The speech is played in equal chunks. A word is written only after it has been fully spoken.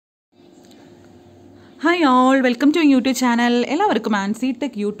Hi all, welcome to YouTube channel. എല്ലാവർക്കും CINUANCI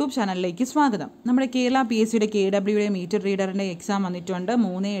Tech YouTube ചാനലിലേക്ക് സ്വാഗതം. നമ്മുടെ കേരള PSCയുടെ KW മീറ്റർ റീഡറിന്റെ എക്സാം വന്നിട്ടുണ്ട്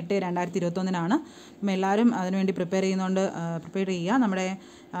 3/8/2021 നമ്മൾ എല്ലാവരും അതിനുവേണ്ടി പ്രിപ്പയർ ചെയ്യുക. നമ്മുടെ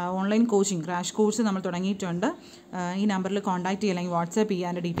ഓൺലൈൻ കോച്ചിങ് ക്രാഷ് കോഴ്സ് നമ്മൾ തുടങ്ങിയിട്ടുണ്ട്. ഈ നമ്പറിൽ കോൺടാക്ട് ചെയ്യുക അല്ലെങ്കിൽ വാട്സ്ആപ്പ് ചെയ്യുക.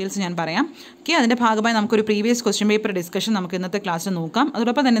 അതിൻ്റെ ഡീറ്റെയിൽസ് ഞാൻ പറയാം. ഓക്കെ, അതിൻ്റെ ഭാഗമായി നമുക്കൊരു പ്രീവിയസ് ക്വസ്റ്റ്യൻ പേപ്പർ ഡിസ്കഷൻ നമുക്ക് ഇന്നത്തെ ക്ലാസ്സിൽ നോക്കാം.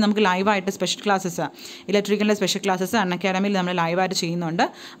 അതോടൊപ്പം തന്നെ നമുക്ക് ലൈവായിട്ട് സ്പെഷ്യൽ ക്ലാസ്സസ് ഇലക്ട്രിക്കലിൻ്റെ സ്പെഷ്യൽ ക്ലാസ്സസ് അക്കാഡമിയിൽ നമ്മൾ ലൈവായിട്ട് ചെയ്യുന്നുണ്ട്.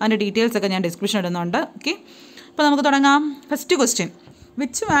 അതിൻ്റെ ഡീറ്റെയിൽസ് ഒക്കെ ഞാൻ ഡിസ്ക്രിപ്ഷൻ ഇടുന്നുണ്ട്. ഓക്കെ, അപ്പോൾ നമുക്ക് തുടങ്ങാം. First question: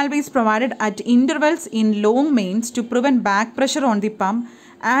 which valve is provided at intervals in long mains to prevent back pressure on the pump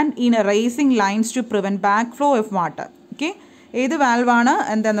and in racing lines to prevent back flow of water? Okay, ഏത് വാൽവാണ്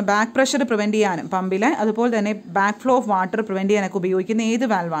back pressure prevent ചെയ്യാനും പമ്പിലെ അതുപോലെ തന്നെ back flow of water prevent ചെയ്യാനൊക്കെ ഉപയോഗിക്കുന്ന ഏത്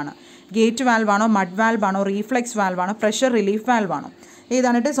വാൽവാണ്? Gate വാൽവാണോ, mud വാൽവാണോ, reflex വാൽവാണോ, pressure relief വാൽവാണോ?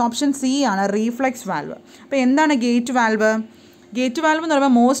 ഏതാണ്? It is option C ആണ്, reflex valve. അപ്പോൾ എന്താണ് ഗേറ്റ് വാൽവ്? ഗേറ്റ് വാൽവ് എന്ന്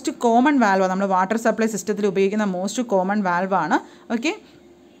പറയുമ്പോൾ മോസ്റ്റ് കോമൺ വാൽവാണ്. നമ്മൾ വാട്ടർ സപ്ലൈ സിസ്റ്റത്തിൽ ഉപയോഗിക്കുന്ന മോസ്റ്റ് കോമൺ വാൽവാണ്. ഓക്കെ,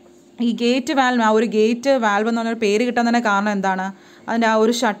 ഈ ഗേറ്റ് വാൽവ്, ആ ഒരു ഗേറ്റ് വാൽവ് എന്ന് പറഞ്ഞൊരു പേര് കിട്ടാൻ തന്നെ കാരണം എന്താണ്? അതിൻ്റെ ആ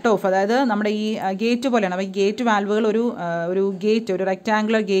ഒരു ഷട്ട് ഓഫ്, അതായത് നമ്മുടെ ഈ ഗേറ്റ് പോലെയാണ്. അപ്പോൾ ഈ ഗേറ്റ് വാൽവുകൾ ഒരു ഗേറ്റ്, ഒരു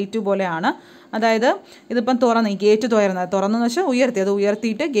റെക്റ്റാങ്കുലർ ഗേറ്റ് പോലെയാണ്. അതായത് ഇതിപ്പം ഈ ഗേറ്റ് തുറന്നെന്ന് വെച്ചാൽ അത്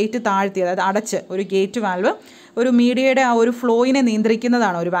ഉയർത്തിയിട്ട് ഗേറ്റ് താഴ്ത്തി, അതായത് അടച്ച് ഒരു ഗേറ്റ് വാൽവ് ഒരു മീഡിയയുടെ ആ ഒരു ഫ്ലോയിനെ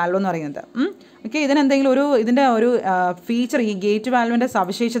നിയന്ത്രിക്കുന്നതാണ് ഒരു വാൽവ് എന്ന് പറയുന്നത്. ഓക്കെ, ഇതിൻ്റെ ഒരു ഫീച്ചർ, ഈ ഗേറ്റ് വാൽവിൻ്റെ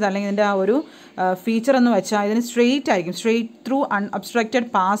സവിശേഷത അല്ലെങ്കിൽ ഇതിൻ്റെ ആ ഒരു ഫീച്ചർ എന്ന് വെച്ചാൽ ഇതിന് സ്ട്രെയിറ്റ് ആയിരിക്കും, സ്ട്രെയിറ്റ് ത്രൂ അൺഒബ്സ്ട്രക്റ്റഡ്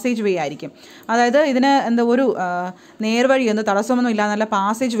പാസേജ് വേ ആയിരിക്കും. അതായത് ഇതിന് ഒരു നേർവഴി, തടസ്സമൊന്നും ഇല്ല, നല്ല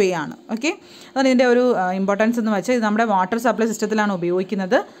പാസേജ് വേ ആണ്. ഓക്കെ, അതാണ് ഇതിൻ്റെ ഒരു ഇമ്പോർട്ടൻസ് എന്ന് വെച്ചാൽ ഇത് നമ്മുടെ വാട്ടർ സപ്ലൈ സിസ്റ്റത്തിലാണ്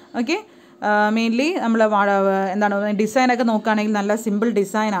ഉപയോഗിക്കുന്നത്. ഓക്കെ, മെയിൻലി നമ്മൾ ഡിസൈനൊക്കെ നോക്കുകയാണെങ്കിൽ നല്ല സിമ്പിൾ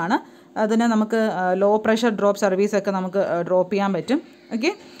ഡിസൈനാണ്. അതിന് നമുക്ക് ലോ പ്രഷർ ഡ്രോപ്പ് സർവീസൊക്കെ നമുക്ക് ഡ്രോപ്പ് ചെയ്യാൻ പറ്റും. ഓക്കെ,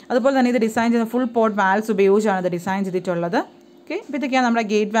 അതുപോലെ തന്നെ ഇത് ഡിസൈൻ ചെയ്യുന്ന ഫുൾ പോർട്ട് വാൽവ്സ് ഉപയോഗിച്ചാണ് ഇത് ഡിസൈൻ ചെയ്തിട്ടുള്ളത്. ഓക്കെ, അപ്പോൾ ഇതൊക്കെയാണ് നമ്മുടെ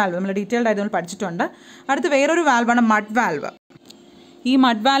ഗേറ്റ് വാൽവ്. നമ്മൾ ഡീറ്റെയിൽഡ് ആയിട്ട് നമ്മൾ പഠിച്ചിട്ടുണ്ട്. അടുത്ത് വേറൊരു വാൽവാണ് മഡ് വാൽവ്. ഈ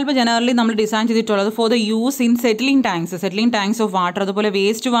മഡ് വാൽവ് ജനറലി നമ്മൾ ഡിസൈൻ ചെയ്തിട്ടുള്ളത് for the use in settling tanks of water, അതുപോലെ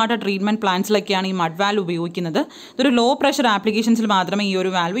വേസ്റ്റ് വാട്ടർ ട്രീറ്റ്മെൻറ്റ് പ്ലാന്റ്സിലൊക്കെയാണ് ഈ മഡ് വാൽവ് ഉപയോഗിക്കുന്നത്. ഇതൊരു ലോ പ്രഷർ ആപ്ലിക്കേഷൻസിൽ മാത്രമേ ഈ ഒരു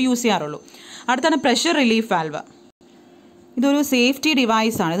വാൽവ് യൂസ് ചെയ്യാറുള്ളൂ. അടുത്താണ് പ്രഷർ റിലീഫ് വാൽവ്. ഇതൊരു സേഫ്റ്റി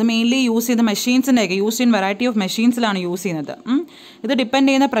ഡിവൈസാണ്. ഇത് മെയിൻലി യൂസ് ചെയ്യുന്ന മെഷീൻസിൻ്റെയൊക്കെ വെറൈറ്റി ഓഫ് മെഷീൻസിലാണ് യൂസ് ചെയ്യുന്നത്. ഇത് ഡിപ്പെൻഡ്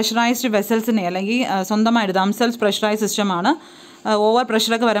ചെയ്യുന്ന പ്രഷറൈസ്ഡ് വെസൽസിനെ അല്ലെങ്കിൽ സ്വന്തമായിട്ട് ദംസെൽസ് പ്രഷറൈസ് സിസ്റ്റമാണ്. ഓവർ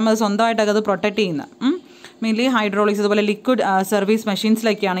പ്രഷറൊക്കെ വരുമ്പോൾ അത് സ്വന്തമായിട്ടൊക്കെ അത് പ്രൊട്ടക്റ്റ് ചെയ്യുന്നത്. മെയിൻലി ഹൈഡ്രോളിക്സ് അതുപോലെ ലിക്വിഡ് സർവീസ്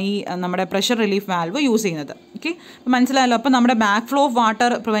മെഷീൻസിലൊക്കെയാണ് ഈ നമ്മുടെ പ്രഷർ റിലീഫ് വാൽവ് യൂസ് ചെയ്യുന്നത്. ഓക്കെ, അപ്പോൾ മനസ്സിലായല്ലോ. അപ്പോൾ നമ്മുടെ back flow of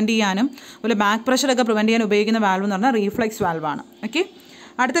water prevent ചെയ്യാനും അതുപോലെ ബാക്ക് പ്രഷറൊക്കെ പ്രിവെൻറ്റ് ചെയ്യാൻ ഉപയോഗിക്കുന്ന വാൽവ് എന്ന് പറഞ്ഞാൽ റീഫ്ലെക്സ് വാൽവാണ്. ഓക്കെ,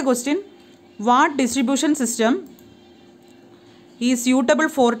 അടുത്ത question: what distribution system is suitable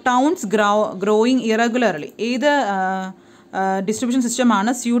for towns growing irregularly? ഏത് ഡിസ്ട്രിബ്യൂഷൻ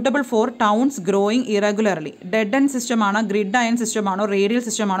സിസ്റ്റമാണ് suitable for towns growing irregularly? Dead end സിസ്റ്റമാണോ, grid iron സിസ്റ്റമാണോ, radial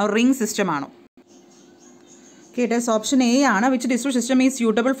സിസ്റ്റമാണോ, ring സിസ്റ്റമാണോ? Okay, it is option A ആണ്. Which distribution system is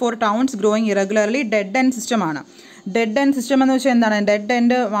suitable for towns growing irregularly? Dead end സിസ്റ്റമാണ്. Dead end system എന്ന് വെച്ചാൽ എന്താണ്? Dead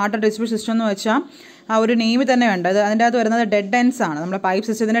end water distribution system എന്ന് വെച്ചാൽ ആ ഒരു name തന്നെ ഉണ്ട്. അതിൻ്റെ അകത്ത് വരുന്നത് ഡെഡ് എൻഡ്സ് ആണ്. നമ്മുടെ പൈപ്പ്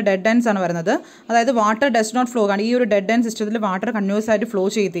സിസ്റ്റത്തിൻ്റെ ഡെഡ് എൻഡ്സ് ആണ് വരുന്നത്. അതായത് വാട്ടർ ഡസ് നോട്ട് ഫ്ലോ ആണ്. ഈ ഒരു ഡെഡ് എൻഡ് സിസ്റ്റത്തിൽ വാട്ടർ കണ്ടിന്യൂസ് ആയിട്ട് ഫ്ലോ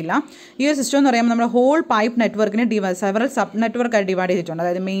ചെയ്യത്തില്ല. ഈ ഒരു സിസ്റ്റം എന്ന് പറയുമ്പോൾ നമ്മുടെ ഹോൾ പൈപ്പ് നെറ്റ്വർക്കിനെ സെവറൽ സബ് നെറ്റ്വർക്ക് ആയിട്ട് ഡിവൈഡ് ചെയ്തിട്ടുണ്ട്.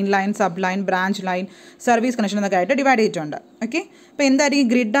 അതായത് main line, sub line, branch line, service connection എന്നൊക്കെ ആയിട്ട് ഡിവൈഡ് ചെയ്തിട്ടുണ്ട്. ഓക്കെ, അപ്പോൾ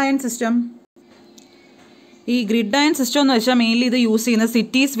എന്തായിരിക്കും ഗ്രിഡ് അയൺ സിസ്റ്റം? ഈ ഗ്രിഡ് അയൺ സിസ്റ്റം എന്ന് വെച്ചാൽ മെയിൻലി ഇത് യൂസ് ചെയ്യുന്നത്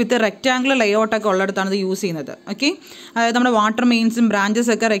സിറ്റീസ് വിത്ത് റെക്റ്റാങ്കുലർ ലേഔട്ടൊക്കെ ഉള്ളിടത്താണ് ഇത് യൂസ് ചെയ്യുന്നത്. ഓക്കെ, അതായത് നമ്മുടെ വാട്ടർ മെയിൻസും ബ്രാഞ്ചസ്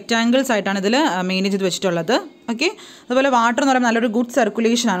ഒക്കെ റെക്റ്റാങ്കിൾസ് ആയിട്ടാണ് ഇതിൽ മെയിൻറ്റെയിൻ ചെയ്ത് വെച്ചിട്ടുള്ളത്. ഓക്കെ, അതുപോലെ വാട്ടർ എന്ന് പറയുമ്പോൾ നല്ലൊരു ഗുഡ്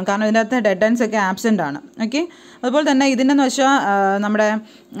സർക്കുലേഷൻ ആണ്, കാരണം ഇതിൻ്റെ അകത്ത് ഡെഡ് എൻഡ്സ് ഒക്കെ ആബ്സെൻ്റ് ആണ്. ഓക്കെ, അതുപോലെ തന്നെ ഇതിനെന്ന് വെച്ചാൽ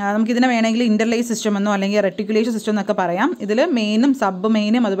നമുക്കിതിനെ വേണമെങ്കിൽ ഇൻ്റർലേസ് സിസ്റ്റം എന്നോ അല്ലെങ്കിൽ റെറ്റിക്കുലേഷൻ സിസ്റ്റം എന്നൊക്കെ പറയാം. ഇതിൽ മെയിനും സബ്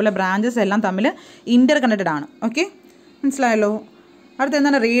മെയിനും അതുപോലെ ബ്രാഞ്ചസ് എല്ലാം തമ്മിൽ ഇൻ്റർ കണക്റ്റഡ് ആണ്. ഓക്കെ, മനസ്സിലായല്ലോ. അടുത്ത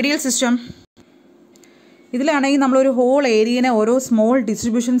എന്താണ് റേഡിയൽ സിസ്റ്റം? ഇതിലാണെങ്കിൽ നമ്മളൊരു ഹോൾ ഏരിയനെ ഓരോ സ്മോൾ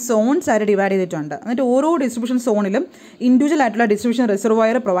ഡിസ്ട്രിബ്യൂഷൻ സോൺസ് ആയിട്ട് ഡിവൈഡ് ചെയ്തിട്ടുണ്ട്. എന്നിട്ട് ഓരോ ഡിസ്ട്രിബ്യൂഷൻ സോണിലും ഇൻഡിവിജ്വൽ ആയിട്ടുള്ള ഡിസ്ട്രിബ്യൂഷൻ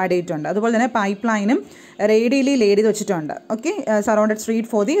റിസർവോയർ പ്രൊവൈഡ് ചെയ്തിട്ടുണ്ട്. അതുപോലെ തന്നെ പൈപ്പ് ലൈനും റേഡിയലി ലേഡ് ചെയ്ത് വെച്ചിട്ടുണ്ട്. Okay, surrounded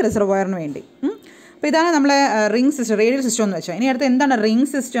street for the റിസർവോയറിന് വേണ്ടി. അപ്പോൾ ഇതാണ് നമ്മളെ റിംഗ് സിസ്റ്റം, റേഡിയൽ സിസ്റ്റം എന്ന് വെച്ചാൽ. ഇനി അടുത്ത് എന്താണ് റിംഗ്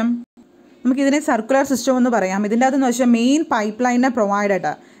സിസ്റ്റം? നമുക്കിതിനെ സർക്കുലർ സിസ്റ്റം എന്ന് പറയാം. ഇതിൻ്റെ അകത്തെന്ന് വെച്ചാൽ മെയിൻ പൈപ്പ് ലൈനെ പ്രൊവൈഡ്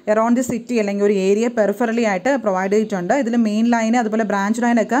ആയിട്ട് എറൗണ്ട് ദി സിറ്റി അല്ലെങ്കിൽ ഒരു ഏരിയ പെർഫറലി ആയിട്ട് പ്രൊവൈഡ് ചെയ്തിട്ടുണ്ട്. ഇതിൽ മെയിൻ ലൈന് അതുപോലെ ബ്രാഞ്ച്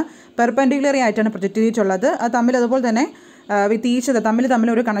ലൈനൊക്കെ പെർപെൻഡിക്കുലറി ആയിട്ടാണ് പ്രൊജക്റ്റ് ചെയ്തിട്ടുള്ളത്. അത് അതുപോലെ തന്നെ വിത്ത് ഈച്ച്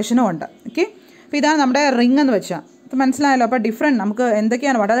തമ്മിൽ ഒരു കണക്ഷനും ഉണ്ട്. ഓക്കെ, അപ്പോൾ ഇതാണ് നമ്മുടെ റിംഗ് എന്ന് വെച്ചാൽ. അപ്പോൾ മനസ്സിലായല്ലോ. അപ്പോൾ നമുക്ക്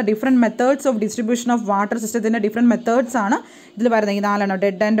എന്തൊക്കെയാണ് അതായത് different methods of distribution of water സിസ്റ്റത്തിൻ്റെ ഡിഫറെൻറ്റ് മെത്തേഡ്സ് ആണ് ഇതിൽ വരുന്നത്. ഈ 4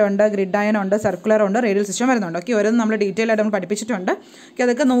 ഡെഡ് എൻഡ് ഉണ്ട്, ഗ്രിഡ് അയൺ ഉണ്ട്, സർക്കുലർ ഉണ്ട്, റേഡിയൽ സിസ്റ്റം വരുന്നുണ്ട്. ഓക്കെ, ഓരോന്നും നമ്മൾ ഡീറ്റെയിൽ ആയിട്ട് നമ്മൾ പഠിപ്പിച്ചിട്ടുണ്ട്. ഓക്കെ,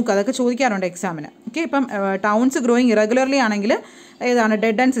 അതൊക്കെ നോക്കുക, അതൊക്കെ ചോദിക്കാറുണ്ട് എക്സാമിന്. ഓക്കെ, ഇപ്പം ടൗൺസ് ഗ്രോയിങ് ഇറഗുലർലി ആണെങ്കിൽ ഏതാണ്?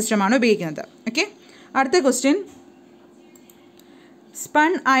 ഡെഡ് എൻഡ് സിസ്റ്റമാണ് ഉപയോഗിക്കുന്നത്. ഓക്കെ, അടുത്ത question: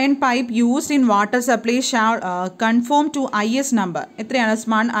 spun iron pipe used in water supply shawl confirm to IS number. എത്രയാണ്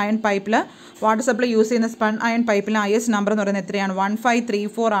സ്പൺ അയൺ പൈപ്പിൽ വാട്ടർ സപ്ലൈ യൂസ് ചെയ്യുന്ന സ്പൺ അയൺ പൈപ്പിൽ IS നമ്പർ എന്ന് പറയുന്നത് എത്രയാണ്?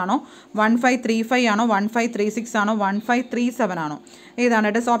 1534 ആണോ, 1535 ആണോ, 1536 ആണോ, 1537 ആണോ? ഏതാണ്?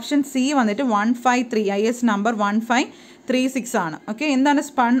 ഇറ്റ് ഇസ് ഓപ്ഷൻ സി വന്നിട്ട് 153. IS നമ്പർ 1536 ആണ്. ഓക്കെ, എന്താണ്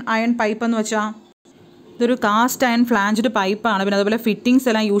സ്പൺ അയൺ പൈപ്പ് എന്ന് വെച്ചാൽ? ഇതൊരു കാസ്റ്റ് അയൺ ഫ്ലാഞ്ച്ഡ് പൈപ്പാണ്. പിന്നെ അതുപോലെ ഫിറ്റിങ്സ്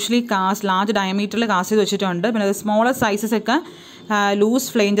എല്ലാം യൂഷ്വലി ലാർജ് ഡയമീറ്ററിൽ കാസ്റ്റ് ചെയ്ത് വെച്ചിട്ടുണ്ട്. പിന്നെ അത് സ്മോളർ സൈസസ് ഒക്കെ ലൂസ്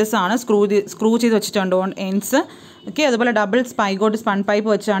ഫ്ലേഞ്ചസ് ആണ്, സ്ക്രൂ ചെയ്ത് വെച്ചിട്ടുണ്ട് ഓൺ എൻഡ്സ്. ഓക്കെ, അതുപോലെ ഡബിൾ സ്പൈഗോട്ട് സ്പൺ പൈപ്പ്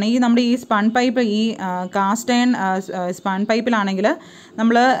വെച്ചാണ് നമ്മുടെ ഈ സ്പൺ പൈപ്പ്, ഈ കാസ്റ്റ് അയൺ സ്പൺ പൈപ്പിലാണെങ്കിൽ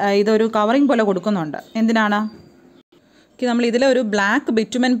നമ്മൾ ഇതൊരു കവറിങ് പോലെ കൊടുക്കുന്നുണ്ട്. എന്തിനാണ്? നമ്മൾ ഇതിലൊരു ബ്ലാക്ക്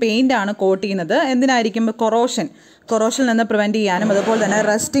ബിറ്റുമൻ പെയിൻ്റ് ആണ് കോട്ട് ചെയ്യുന്നത്. എന്തിനായിരിക്കും? കൊറോഷനിൽ നിന്ന് പ്രിവെൻറ്റ് ചെയ്യാനും അതുപോലെ തന്നെ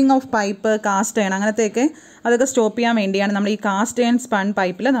rusting of pipe, cast iron അങ്ങനത്തെയൊക്കെ അതൊക്കെ സ്റ്റോപ്പ് ചെയ്യാൻ വേണ്ടിയാണ് നമ്മൾ ഈ കാസ്റ്റ് അയൺ സ്പൺ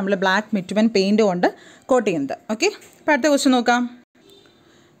പൈപ്പിൽ നമ്മൾ ബ്ലാക്ക് ബിറ്റുമൻ പെയിൻറ്റ് കൊണ്ട് കോട്ട് ചെയ്യുന്നത്. ഓക്കെ, അപ്പോൾ അടുത്ത ക്വസ്റ്റ്യൻ നോക്കാം.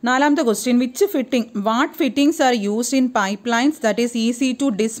 4ാമത്തെ question, what fittings are used in pipe lines that is easy to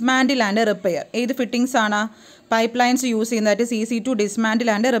dismantle and repair? ഏത് ഫിറ്റിംഗ്സ് ആണ് പൈപ്പ് ലൈൻസ് യൂസ് ചെയ്യുന്നത് that is easy to dismantle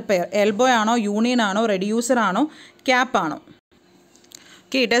and repair? Elbow ആണോ, union ആണോ, reducer ആണോ, cap ആണോ?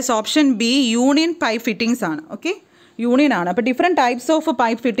 Okay, it is option B, union pipe fittings ആണ്. Okay, union ആണ്. അപ്പോൾ different types of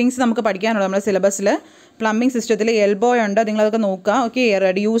pipe fittings നമുക്ക് പഠിക്കാനുള്ളത് നമ്മുടെ സിലബസിൽ. പ്ലംബിംഗ് സിസ്റ്റത്തിൽ എൽബോ ഉണ്ട്, നിങ്ങളതൊക്കെ നോക്കുക. Okay,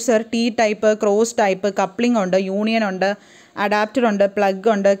 reducer, T type, cross type, coupling ഉണ്ട്, യൂണിയൻ ഉണ്ട്, അഡാപ്റ്റർ ഉണ്ട്, പ്ലഗ്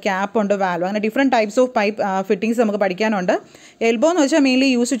ഉണ്ട്, ക്യാപ്പ് ഉണ്ട്, വാൽവ്, അങ്ങനെ different types of pipe fittings നമുക്ക് പഠിക്കാനുണ്ട്. എൽബോ എന്ന് വെച്ചാൽ mainly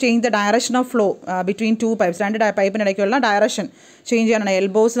use to change the direction of flow between 2 pipes. 2 പൈപ്പിനിടയ്ക്കുള്ള direction change ചെയ്യാനാണ്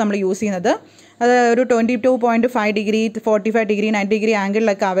എൽബോസ് നമ്മൾ യൂസ് ചെയ്യുന്നത്. അത് ഒരു 22.5 ഡിഗ്രി, 45 ഡിഗ്രി, 90 ഡിഗ്രി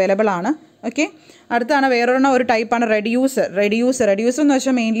ആംഗിളിലൊക്കെ അവൈലബിൾ ആണ്. ഓക്കെ, അടുത്താണ് വേറൊരെണ്ണം, ഒരു ടൈപ്പാണ് റെഡ്യൂസർ എന്ന്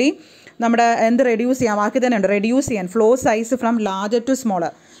വെച്ചാൽ മെയിൻലി നമ്മുടെ എന്ത് റെഡ്യൂസ് ചെയ്യാം, ബാക്കി തന്നെ ഉണ്ട്, റെഡ്യൂസ് ചെയ്യാൻ flow size from larger to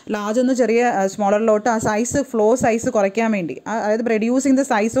smaller. Large എന്ന് ചെറിയ സ്മോളറിലോട്ട് ആ ഫ്ലോ സൈസ് കുറയ്ക്കാൻ വേണ്ടി, അതായത് റെഡ്യൂസിങ് ദ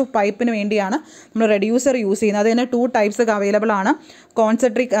സൈസ് ഓഫ് പൈപ്പിന് വേണ്ടിയാണ് നമ്മൾ റെഡ്യൂസർ യൂസ് ചെയ്യുന്നത്. അത് തന്നെ 2 ടൈപ്സ് ഒക്കെ അവൈലബിൾ ആണ്.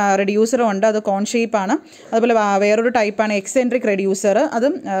 കോൺസെൻട്രിക് റെഡ്യൂസറും ഉണ്ട്, അത് കോൺ ഷേപ്പാണ്. അതുപോലെ വേറൊരു ടൈപ്പാണ് എക്സെൻട്രിക് റെഡ്യൂസർ,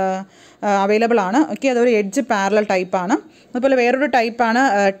 അതും അവൈലബിൾ ആണ്. ഓക്കെ, അതൊരു എഡ്ജ് പാരലൽ ടൈപ്പാണ്. അതുപോലെ വേറൊരു ടൈപ്പാണ്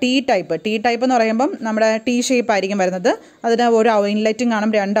T ടൈപ്പ് എന്ന് പറയുമ്പം നമ്മുടെ T ഷേപ്പ് ആയിരിക്കും വരുന്നത്. അതിന് ഒരു ഇൻലെറ്റും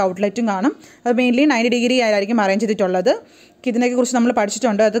കാണും, 2 ഔട്ട്ലെറ്റും കാണും. അത് മെയിൻലി 90 ഡിഗ്രി ആയിരിക്കും അറേഞ്ച് ചെയ്തിട്ടുള്ളത്. ഇതിനെയൊക്കെ കുറിച്ച് നമ്മൾ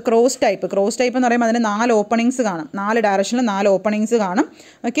പഠിച്ചിട്ടുണ്ട്. അത് ക്രോസ് ടൈപ്പ് എന്ന് പറയുമ്പോൾ അതിന് 4 ഓപ്പണിങ്സ് കാണും, 4 ഡയറക്ഷനിൽ 4 ഓപ്പണിങ്സ് കാണും.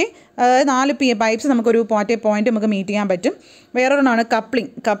 ഓക്കെ, അതായത് 4 പൈപ്പ്സ് നമുക്കൊരു പോയിന്റ് നമുക്ക് മീറ്റ് ചെയ്യാൻ പറ്റും. വേറൊരെണ്ണമാണ്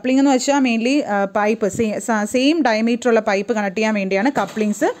കപ്ലിംഗ് എന്ന് വെച്ചാൽ mainly pipe same ഡയമീറ്ററുള്ള pipe connect ചെയ്യാൻ വേണ്ടിയാണ്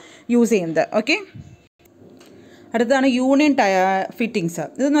കപ്ലിങ്സ് യൂസ് ചെയ്യുന്നത്. ഓക്കെ, അടുത്തതാണ് യൂണിയൻ ഫിറ്റിങ്സ്.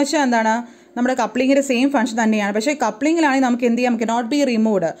 ഇതെന്ന് വെച്ചാൽ എന്താണ്? നമ്മുടെ കപ്ലിങ്ങിൻ്റെ സെയിം ഫംഗ്ഷൻ തന്നെയാണ്. പക്ഷേ കപ്ലിങ്ങിലാണെങ്കിൽ നമുക്ക് എന്ത് ചെയ്യാം, നോട്ട് ബി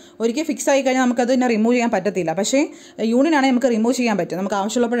റിമൂവ്ഡ്. ഒരിക്കൽ ഫിക്സ് ആയി കഴിഞ്ഞാൽ നമുക്കത് തന്നെ റിമൂവ് ചെയ്യാൻ പറ്റത്തില്ല. പക്ഷേ യൂണിയൻ ആണെങ്കിൽ നമുക്ക് റിമൂവ് ചെയ്യാൻ പറ്റും. നമുക്ക്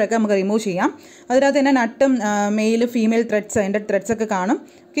ആവശ്യമുള്ളപ്പോഴൊക്കെ നമുക്ക് റിമൂവ് ചെയ്യാം. അതിനകത്ത് തന്നെ നട്ടും മെയിൽ ഫീമെയിൽ ത്രെഡ്സ്, അതിൻ്റെ ത്രെഡ്സ് ഒക്കെ കാണും.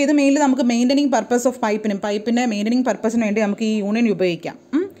 ഓക്കെ, ഇത് മെയിൻലി നമുക്ക് മെയിൻ്റനിങ് പർപ്പസ് ഓഫ് പൈപ്പിൻ്റെ മെയിൻ്റനിങ് പർപ്പസിന് വേണ്ടി നമുക്ക് ഈ യൂണിയൻ ഉപയോഗിക്കാം.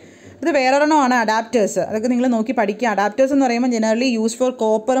 ഇത് വേറൊരെണ്ണമാണ് അഡാപ്റ്റേഴ്സ്. അതൊക്കെ നിങ്ങൾ നോക്കി പഠിക്കുക. അഡാപ്റ്റേഴ്സ് എന്ന് പറയുമ്പോൾ ജനറലി യൂസ് ഫോർ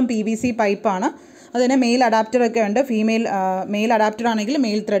കോപ്പറും PVC പൈപ്പാണ്. അതിന് മെയിൽ അഡാപ്റ്ററൊക്കെ ഉണ്ട്. മെയിൽ അഡാപ്റ്റർ ആണെങ്കിൽ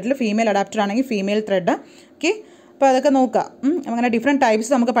മെയിൽ ത്രെഡിൽ, ഫീമെയിൽ അഡാപ്റ്റർ ആണെങ്കിൽ ഫീമെയിൽ ത്രെഡ്. ഓക്കെ, അപ്പോൾ അതൊക്കെ നോക്കുക. അങ്ങനെ ഡിഫറെൻറ്റ്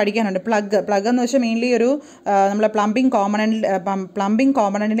ടൈപ്സ് നമുക്ക് പഠിക്കാനുണ്ട്. പ്ലഗ് എന്ന് വെച്ചാൽ മെയിൻലി ഒരു നമ്മളെ പ്ലംബിംഗ്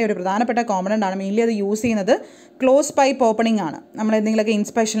കോമ്പണൻറ്റിൻ്റെ ഒരു പ്രധാനപ്പെട്ട കോമ്പണൻ്റ് ആണ്. മെയിൻലി അത് യൂസ് ചെയ്യുന്നത് ക്ലോസ് പൈപ്പ് ഓപ്പണിംഗ് ആണ്. നമ്മൾ എന്തെങ്കിലുമൊക്കെ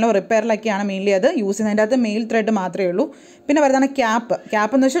ഇൻസ്പെക്ഷനിലോ റിപ്പയറിലൊക്കെയാണ് മെയിൻലി അത് യൂസ് ചെയ്യുന്നത്. അതിൻ്റെ അകത്ത് മെയിൽ ത്രെഡ് മാത്രമേ ഉള്ളൂ. പിന്നെ വരുന്നതാണ്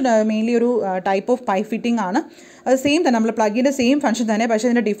ക്യാപ്പ് എന്ന് വെച്ചാൽ മെയിൻലി ഒരു ടൈപ്പ് ഓഫ് പൈപ്പ് ഫിറ്റിംഗ് ആണ്. അത് സെയിം തന്നെ, നമ്മൾ പ്ലഗിൻ്റെ സെയിം ഫംഗ്ഷൻ തന്നെ. പക്ഷേ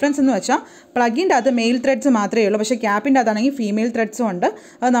അതിൻ്റെ ഡിഫറൻസ് എന്ന് വെച്ചാൽ പ്ലഗിൻ്റെ അകത്ത് മെയിൽ ത്രെഡ്സ് മാത്രമേ ഉള്ളൂ. പക്ഷേ ക്യാപ്പിൻ്റെ അകത്താണെങ്കിൽ ഫീമെയിൽ ത്രെഡ്സും ഉണ്ട്.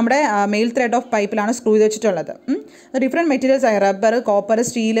 അത് നമ്മുടെ മെയിൽ ത്രെഡ് ഓഫ് പൈപ്പിലാണ് സ്ക്രൂ ചെയ്ത് വെച്ചിട്ടുള്ളത്. ഡിഫറെൻറ്റ് മെറ്റീരിയൽസ് ആയി റബ്ബർ, കോപ്പർ,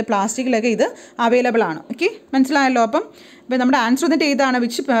 സ്റ്റീൽ, പ്ലാസ്റ്റിക്കിലൊക്കെ ഇത് അവൈലബിൾ ആണ്. ഓക്കെ, മനസ്സിലായല്ലോ. അപ്പം നമ്മുടെ ആൻസർ വന്നിട്ട് ഏതാണ്?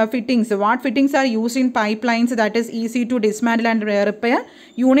 What fittings R use in pipe lines that is easy to dismantle and repair?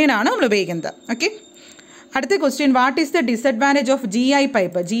 Union ആണ് നമ്മൾ ഉപയോഗിക്കുന്നത്. ഓക്കെ, അടുത്ത question, what is the disadvantage of GI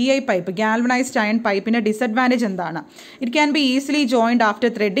pipe galvanised iron പൈപ്പിൻ്റെ ഡിസഡ്വാൻറ്റേജ് എന്താണ്? It can be easily joined after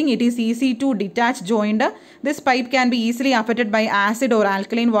threading. It is easy to detach joined. This pipe can be easily affected by acid or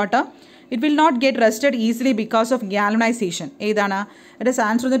alkaline water. It will not get rusted easily because of galvanisation. ഏതാണ്? It is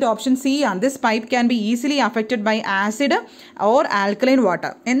answer വന്നിട്ട് option C ആണ്. This pipe can be easily affected by acid or alkaline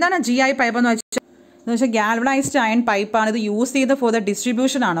water. എന്താണ് GI pipe എന്ന് വെച്ചാൽ galvanised iron പൈപ്പാണ്. ഇത് use ചെയ്ത് for the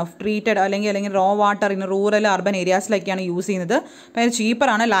distribution ആണ് of treated അല്ലെങ്കിൽ raw water in rural urban ഏരിയാസിലൊക്കെയാണ് use ചെയ്യുന്നത്. ഭയങ്കര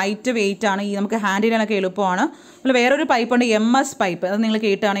ചീപ്പറാണ്, ലൈറ്റ് വെയിറ്റ് ആണ്, നമുക്ക് ഹാൻഡിൽ ചെയ്യാനൊക്കെ എളുപ്പമാണ്. അതുപോലെ വേറൊരു പൈപ്പുണ്ട് MS പൈപ്പ്. അത് നിങ്ങൾ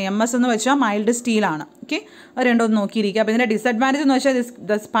കേട്ടാണ്. MS എന്ന് വെച്ചാൽ മൈൽഡ് സ്റ്റീലാണ്. ഓക്കെ, അത് രണ്ടൊന്ന് നോക്കിയിരിക്കുക. അപ്പോൾ ഇതിൻ്റെ ഡിസഡ്വാൻറ്റേജ് എന്ന് വെച്ചാൽ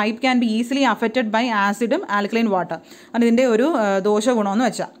this pipe can be easily affected by ആസിഡും ആൽക്കലൈൻ വാട്ടർ. അത് ഇതിൻ്റെ ഒരു ദോഷ ഗുണമെന്ന്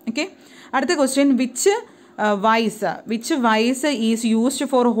വെച്ചാൽ. ഓക്കെ, അടുത്ത question, which vice. Which vice is used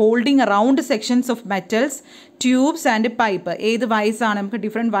for holding round sections of metals, tubes and pipe? ഏത് vice ആണ്? നമുക്ക്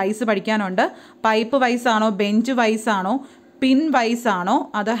ഡിഫറെൻറ്റ് vice പഠിക്കാനുണ്ട്. പൈപ്പ് വൈസ് ആണോ, ബെഞ്ച് വൈസ് ആണോ, പിൻ വൈസ് ആണോ,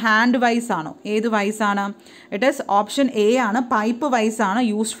 അത് ഹാൻഡ് വൈസ് ആണോ? ഏത് വൈസ് ആണ്? ഇറ്റ് ഈസ് ഓപ്ഷൻ എ ആണ്, പൈപ്പ് വൈസ് ആണ്.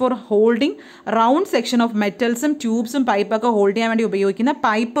 Used for holding round section of മെറ്റൽസും ട്യൂബ്സും പൈപ്പൊക്കെ hold ചെയ്യാൻ വേണ്ടി ഉപയോഗിക്കുന്ന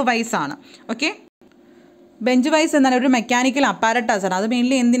പൈപ്പ് വൈസ് ആണ്. ഓക്കെ. ബെഞ്ച് വൈസ് എന്നാൽ ഒരു മെക്കാനിക്കൽ അപ്പാരറ്റസ് ആണ്. അത്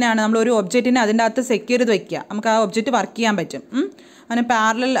മെയിൻലി എന്തിനാണ്? നമ്മളൊരു ഒബ്ജക്റ്റിനെ അതിൻ്റെ അകത്ത് സെക്യൂർ ചെയ്ത് വയ്ക്കുക. നമുക്ക് ആ ഒബ്ജക്റ്റ് വർക്ക് ചെയ്യാൻ പറ്റും. അങ്ങനെ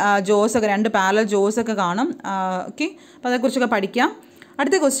പാരലൽ ജോസൊക്കെ, 2 പാരലൽ ജോസൊക്കെ കാണും. ഓക്കെ, അപ്പോൾ അതേക്കുറിച്ചൊക്കെ പഠിക്കാം.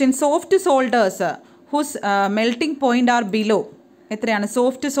 അടുത്ത question, soft solders whose melting point are below. എത്രയാണ്?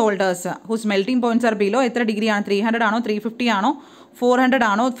 Soft solders whose melting points are below എത്ര ഡിഗ്രിയാണ്? 300 ആണോ, 350 ആണോ, 400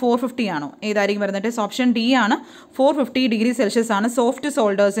 ആണോ, 450 ആണോ? ഏതായിരിക്കും വരുന്നത്? ഓപ്ഷൻ ഡി ആണ്, 450 ഡിഗ്രി സെൽഷ്യസ് ആണ് സോഫ്റ്റ്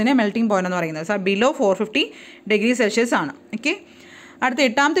സോൾഡേഴ്സിന് മെൽറ്റിംഗ് പോയിന്റ് എന്ന് പറയുന്നത്. സോ ബിലോ 450 ഡിഗ്രി സെൽഷ്യസ് ആണ്. ഓക്കെ. അടുത്ത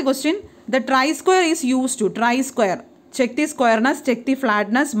 8ാമത്തെ question, the try square is use to. Try square, check the squareness, check the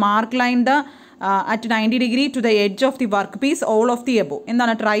flatness, mark line the at 90 degree to the edge of the workpiece, all of the above.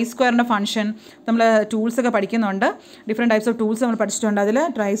 എന്താണ് try സ്ക്വയറിൻ്റെ function? നമ്മൾ tools ഒക്കെ പഠിക്കുന്നുണ്ട്, different types of tools നമ്മൾ പഠിച്ചിട്ടുണ്ട്. അതിൽ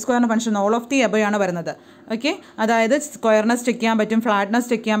try സ്ക്വയറിൻ്റെ function all of the above ആണ് വരുന്നത്. ഓക്കെ, അതായത് സ്ക്വയർനെസ് ചെക്ക് ചെയ്യാൻ പറ്റും, ഫ്ലാറ്റ്നെസ്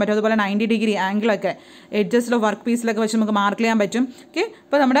ചെക്ക് ചെയ്യാൻ പറ്റും, അതുപോലെ 90 ഡിഗ്രി ആംഗിളൊക്കെ എഡ്ജസിലോ വർക്ക് പീസിലൊക്കെ വെച്ച് നമുക്ക് മാർക്ക് ചെയ്യാൻ പറ്റും. ഓക്കെ,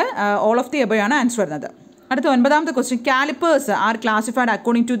 അപ്പോൾ നമ്മുടെ ഓൾ ഓഫ് ദി എബോവ് ആണ് ആൻസർ വരുന്നത്. അടുത്ത 9ാമത്തെ question, callipers R classified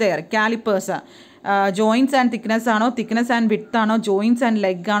according to their. Callipers joints and thickness ആണോ, തിക്നെസ് ആൻഡ് വിഡ്ത്ത് ആണോ, ജോയിൻറ്റ്സ് ആൻഡ്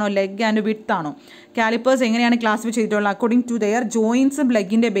ലെഗ് ആണോ, ലെഗ് ആൻഡ് വിഡ്ത്ത് ആണോ? കാലിപ്പേഴ്സ് എങ്ങനെയാണ് ക്ലാസിഫൈ ചെയ്തിട്ടുള്ളത്? അക്കോർഡിംഗ് ടു ദെയർ ജോയിൻറ്റ്സും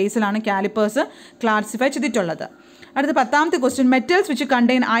ലെഗിൻ്റെ ബേസിലാണ് കാലിപ്പേഴ്സ് ക്ലാസിഫൈ ചെയ്തിട്ടുള്ളത്. അടുത്ത 10ാമത്തെ question, metals which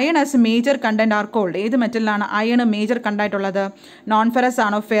contain iron as major content are called. ഏത് മെറ്റലിലാണ് അയൺ മേജർ കണ്ടായിട്ടുള്ളത്? നോൺ ഫെറസ്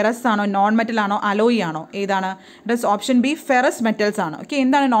ആണോ, ഫെറസ് ആണോ, നോൺ മെറ്റൽ ആണോ, അലോയി ആണോ? ഏതാണ്? It is option B, ferrous metals ആണ്. ഓക്കെ,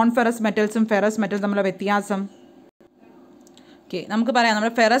 എന്താണ് നോൺ ഫെറസ് മെറ്റൽസും ഫെറസ് മെറ്റൽസും തമ്മിലുള്ള വ്യത്യാസം? ഓക്കെ, നമുക്ക് പറയാം.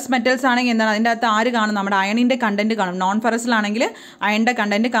 നമ്മുടെ ഫെറസ് മെറ്റൽസ് ആണെങ്കിൽ എന്താണ്? അതിൻ്റെ അകത്ത് ആര് കാണും? നമ്മുടെ അയണിൻ്റെ കണ്ടൻറ്റ് കാണും. നോൺ ഫെറസിലാണെങ്കിൽ അയണിൻ്റെ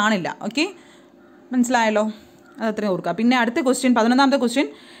കണ്ടൻറ്റ് കാണില്ല. ഓക്കെ, മനസ്സിലായല്ലോ? അതത്രയും ഓർക്കുക. പിന്നെ അടുത്ത question, 11ാമത്തെ question,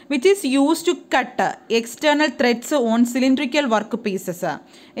 which is use to cut external threads on cylindrical work pieces.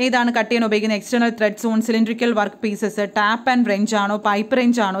 ഏതാണ് കട്ട് ചെയ്യാൻ ഉപയോഗിക്കുന്നത്? External threads on cylindrical work pieces. Tap and wrench ആണോ, പൈപ്പ്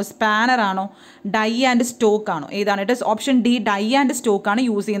റെഞ്ച് ആണോ, സ്പാനർ ആണോ, ഡൈ ആൻഡ് സ്റ്റോക്ക് ആണോ? ഏതാണ്? It is option D, dye and stock ആണ്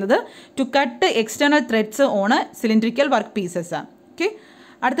use ചെയ്യുന്നത് to cut external threads on cylindrical work pieces. Okay.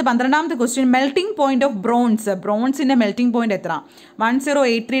 അടുത്ത 12ാമത്തെ question, melting point of bronze. ബ്രോൺസിൻ്റെ melting point എത്ര?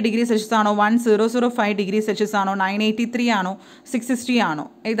 1083 degree Celsius ആണോ, 1005 degree Celsius ആണോ, 983 ആണോ, 660 ആണോ?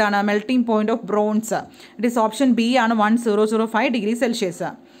 ഏതാണ് melting point of bronze? It is option B ആണ്, 1005 ഡിഗ്രി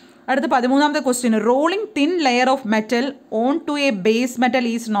സെൽഷ്യസ്. അടുത്ത 13ാമത്തെ question, rolling thin layer of metal on to A base metal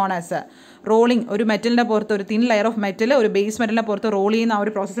is known as. Rolling, ഒരു മെറ്റലിൻ്റെ പുറത്ത്, ഒരു തിൻ ലെയർ ഓഫ് മെറ്റൽ ഒരു ബേസ് മെറ്റലിൻ്റെ പുറത്ത് റോൾ ചെയ്യുന്ന ആ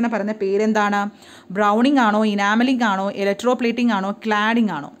ഒരു പ്രോസസ്സിനെ പറയുന്ന പേരെന്താണ്? ബ്രൗണിംഗ് ആണോ, ഇനാമലിംഗ് ആണോ, ഇലക്ട്രോപ്ലേറ്റിംഗ് ആണോ,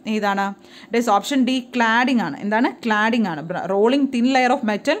 ക്ലാഡിംഗ് ആണോ? ഏതാണ്? It is option D, cladding ആണ്. എന്താണ്? ക്ലാഡിംഗ് ആണ്. Rolling thin layer of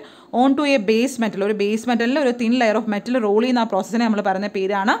metal on to A base metal, ഒരു ബേസ് മെറ്റലിൽ ഒരു thin layer of metal role ചെയ്യുന്ന ആ പ്രോസസ്സിനെ നമ്മൾ പറയുന്ന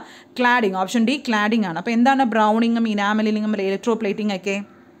പേരാണ് ക്ലാഡിംഗ്. ഓപ്ഷൻ ഡി, ക്ലാഡിംഗ് ആണ്. അപ്പോൾ എന്താണ് ബ്രൗണിങ്ങും ഇനാമലിംഗും ഇലക്ട്രോപ്ലേറ്റിംഗ് ഒക്കെ?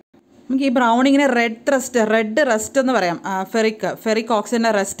 നമുക്ക് ഈ ബ്രൗണിങ്ങിന് റെഡ് റസ്റ്റ് എന്ന് പറയാം. ഫെറിക്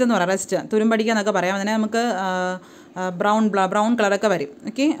ഓക്സൈഡിൻ്റെ റെസ്റ്റ് എന്ന് പറയാം. റെസ്റ്റ് തുരുമ്പടിക്കുക എന്നൊക്കെ പറയാം. അതിനെ നമുക്ക് ബ്രൗൺ കളറൊക്കെ വരും.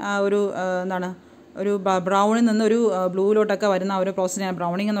 ഓക്കെ, ഒരു എന്താണ്, ഒരു ബ്രൗണിൽ നിന്ന് ഒരു ബ്ലൂയിലോട്ടൊക്കെ വരുന്ന ആ ഒരു പ്രോസസ്സിനാണ്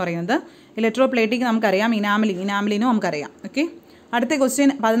ബ്രൗണിങ് എന്ന് പറയുന്നത്. ഇലക്ട്രോപ്ലേറ്റിംഗ് നമുക്കറിയാം, ഇനാമലിനും നമുക്കറിയാം. ഓക്കെ. അടുത്ത question,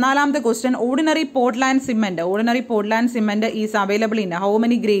 14ാമത്തെ question, ordinary Portland cement is available in how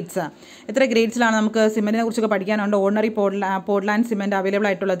many grades? എത്ര ഗ്രേഡ്സിലാണ് നമുക്ക് സിമെൻറ്റിനെ കുറിച്ചൊക്കെ പഠിക്കാനുണ്ട്? ഓർഡിനറി പോർട്ട്ലാൻഡ് സിമെൻറ്റ് അവൈലബിൾ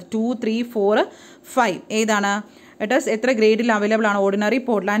ആയിട്ടുള്ളത് 2, 3, 4, 5. ഏതാണ്? ഇറ്റ് ഈസ് എത്ര ഗ്രേഡിൽ അവൈലബിൾ ആണ് ordinary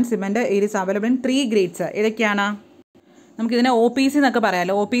Portland cement? It is available in 3 grades. ഏതൊക്കെയാണ്? നമുക്കിതിനെ OPC എന്നൊക്കെ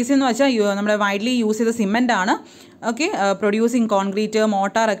പറയാമല്ലോ. OPC എന്ന് വെച്ചാൽ നമ്മുടെ വൈഡ്ലി യൂസ് ചെയ്ത സിമെൻ്റ് ആണ്. ഓക്കെ, പ്രൊഡ്യൂസിങ് കോൺക്രീറ്റ്,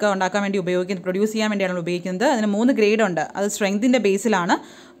 മോട്ടാറൊക്കെ ഉണ്ടാക്കാൻ വേണ്ടി പ്രൊഡ്യൂസ് ചെയ്യാൻ വേണ്ടിയാണ് ഉപയോഗിക്കുന്നത്. അതിന് 3 ഗ്രേഡ് ഉണ്ട്. അത് സ്ട്രെങ്തിൻ്റെ ബേസിലാണ്.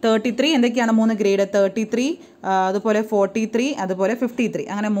 33 എന്തൊക്കെയാണ് 3 ഗ്രേഡ്? 33, അതുപോലെ 43, അതുപോലെ 53,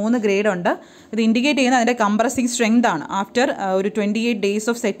 അങ്ങനെ 3 ഗ്രേഡ് ഉണ്ട്. ഇത് ഇൻഡിക്കേറ്റ് ചെയ്യുന്ന അതിൻ്റെ കംപ്രസീവ് സ്ട്രെങ്ത് ആണ്. ആഫ്റ്റർ ഒരു 28 ഡേയ്സ്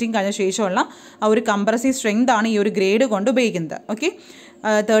ഓഫ് സെറ്റിംഗ് കഴിഞ്ഞ ശേഷമുള്ള ആ ഒരു കംപ്രസീവ് സ്ട്രെങ്ത് ആണ് ഈ ഒരു ഗ്രേഡ് കൊണ്ട് ഉപയോഗിക്കുന്നത്. ഓക്കെ,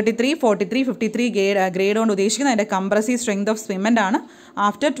 33, 43, 53 ഗ്രേഡ് കൊണ്ട് ഉദ്ദേശിക്കുന്നത് അതിൻ്റെ കംപ്രസീവ് സ്ട്രെങ്ത് ഓഫ് സിമെൻ്റ് ആണ്.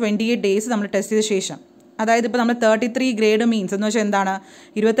 ആഫ്റ്റർ 28 ഡേയ്സ് നമ്മൾ ടെസ്റ്റ് ചെയ്ത ശേഷം, അതായത് ഇപ്പോൾ നമ്മൾ 33 ഗ്രേഡ് മീൻസ് എന്ന് വെച്ചാൽ എന്താണ്?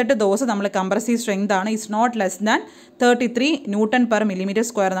 28 ദിവസം നമ്മൾ കംപ്രസീവ് സ്ട്രെങ്ത് ആണ്. It's not less than 33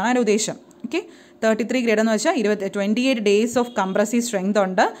 Nm/mm² എന്നാണ് അതിൻ്റെ ഉദ്ദേശം. ഓക്കെ, 33 ഗ്രേഡ് എന്ന് വെച്ചാൽ 28 ഡേയ്സ് ഓഫ് കംപ്രസീവ് സ്ട്രെങ്ത്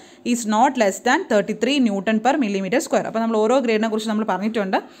ഉണ്ട്. Is not less than 33 Nm/mm². അപ്പോൾ നമ്മൾ ഓരോ ഗ്രേഡിനെ കുറിച്ച് നമ്മൾ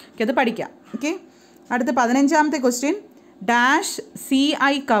പറഞ്ഞിട്ടുണ്ട്. ഓക്കെ, അത് പഠിക്കാം. ഓക്കെ, അടുത്ത 15ാമത്തെ question, dash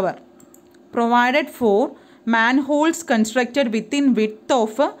CI cover provided for manholes constructed within width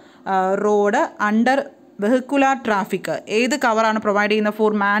of road under vehicular traffic ഏത് കവറാണ് പ്രൊവൈഡ് ചെയ്യുന്നത്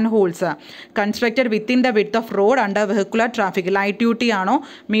four man holes constructed within the width off road under vehicular traffic light duty ആണോ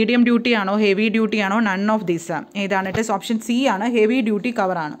medium duty ആണോ heavy duty ആണോ none of this ഏതാണ് it is option C ആണ് heavy duty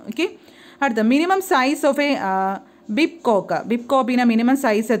കവറാണ് okay അടുത്ത minimum size of A bib കോപ്പിന് minimum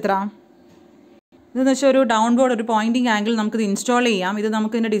size എത്ര ഇതെന്ന് വെച്ചാൽ ഒരു ഡൗൺവേർഡ് ഒരു പോയിൻറ്റിംഗ് ആംഗിൾ നമുക്കിത് ഇൻസ്റ്റാൾ ചെയ്യാം ഇത്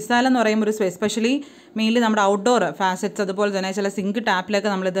നമുക്ക് ഇതിൻ്റെ ഡിസൈൻ എന്ന് പറയുമ്പോൾ ഒരു എസ്പെഷ്യലി മെയിൻലി നമ്മുടെ ഔട്ട്ഡോർ ഫാസറ്റ്സ് അതുപോലെ തന്നെ ചില സിങ്ക് ടാപ്പിലൊക്കെ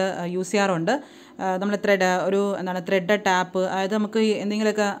നമ്മളിത് യൂസ് ചെയ്യാറുണ്ട് നമ്മൾ ത്രെഡ് ടാപ്പ് അതായത് നമുക്ക്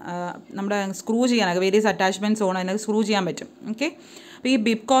എന്തെങ്കിലുമൊക്കെ നമ്മുടെ സ്ക്രൂ ചെയ്യാനൊക്കെ വേരിയസ് അറ്റാച്ച്മെൻറ്റ്സ് ഓണം അതിനൊക്കെ സ്ക്രൂ ചെയ്യാൻ പറ്റും ഓക്കെ അപ്പോൾ ഈ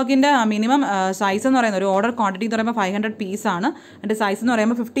ബിബ്കോക്കിൻ്റെ മിനിമം സൈസ് എന്ന് പറയുന്നത് ഒരു ഓർഡർ ക്വാണ്ടിറ്റി എന്ന് പറയുമ്പോൾ 500 പീസാണ് അതിൻ്റെ സൈസ് എന്ന്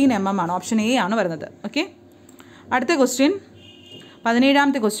പറയുമ്പോൾ 15 mm ആണ് ഓപ്ഷൻ എ ആണ് വരുന്നത് ഓക്കെ അടുത്ത question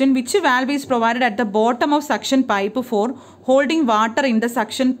 17ാമത്തെ question which valve is provided at the bottom of suction pipe for holding water in the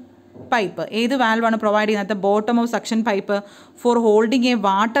suction pipe ഏത് വാൽവാണ് പ്രൊവൈഡ് ചെയ്യുന്നത് at the bottom of suction pipe for holding A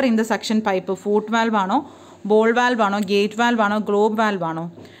water in the suction pipe foot valve ആണോ ball valve ആണോ gate valve ആണോ globe valve ആണോ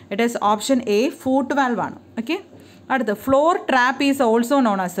it is option A foot valve ആണ് okay അടുത്ത് floor trap is also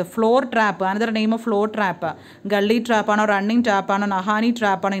known as floor trap another name of floor trap gully ട്രാപ്പാണോ running ട്രാപ്പാണോ നഹാനി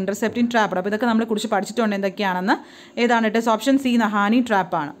ട്രാപ്പാണോ intercepting ട്രാപ്പാണോ അപ്പോൾ ഇതൊക്കെ നമ്മൾ കുറിച്ച് പഠിച്ചിട്ടുണ്ട് എന്തൊക്കെയാണെന്ന് ഏതാണ് it is option C നഹാനി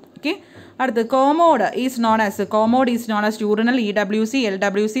ട്രാപ്പാണ് okay അടുത്ത് കോമോഡ് is known as urinal EWC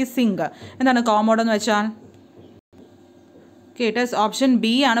LWC zinc എന്താണ് കോമോഡ് എന്ന് വെച്ചാൽ okay it is option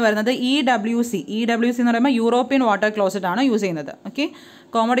B ആണ് വരുന്നത് EWC എന്ന് പറയുമ്പോൾ യൂറോപ്യൻ വാട്ടർ ക്ലോസറ്റ് ആണ് യൂസ് ചെയ്യുന്നത് okay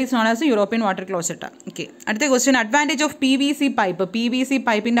കോമോഡ് is known as European water closet okay അടുത്ത ക്വസ്റ്റ്യൻ അഡ്വാൻറ്റേജ് ഓഫ് PVC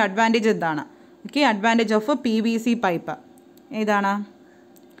പൈപ്പിൻ്റെ അഡ്വാൻറ്റേജ് എന്താണ് okay advantage of PVC pipe ഏതാണ്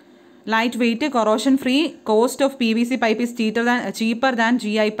light weight corrosion free cost of PVC pipe is cheaper than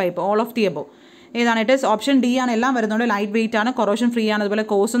GI pipe all of the above ഏതാണ് it is option D ആണ് എല്ലാം വരുന്നുണ്ട് light weight ആണ് corrosion free ആണ് അതുപോലെ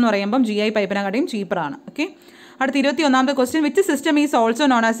cost എന്ന് പറയുമ്പം GI പൈപ്പിനെക്കാട്ടിയും ചീപ്പറാണ് ഓക്കെ അടുത്ത 21ാമത്തെ question which system is also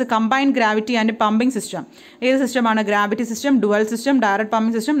known as combined gravity and pumping system ഏത് സിസ്റ്റമാണ് gravity system dual system direct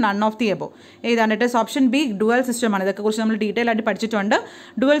pumping system none of the above ഏതാണ് it is option B dual സിസ്റ്റമാണ് ഇതൊക്കെ കുറിച്ച് നമ്മൾ ഡീറ്റെയിൽ ആയിട്ട് പഠിച്ചിട്ടുണ്ട്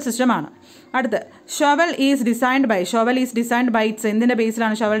ഡുവൽ സിസ്റ്റമാണ് അടുത്ത് shovel is designed by it's എന്തിൻ്റെ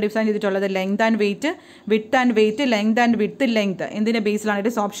ബേസിലാണ് ഷവൽ ഡിസൈൻ ചെയ്തിട്ടുള്ളത് length and wait width and wait length എന്തിൻ്റെ ബേസിലാണ്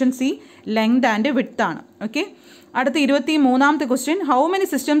it is option C length and width ആണ് ഓക്കെ അടുത്ത 23ാമത്തെ question how many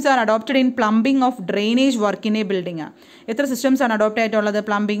systems R adopted in plumbing of drainage work in A building എത്ര systems ആണ് adopt ആയിട്ടുള്ളത്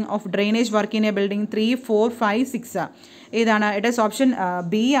plumbing of drainage work in A building 3 4 5 6 ഏതാണ് it is option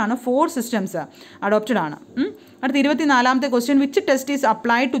B ആണ് 4 systems adopted ആണ് അടുത്ത 24ാമത്തെ question which test is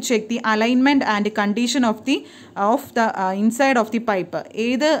applied to check the alignment and condition of the inside of the pipe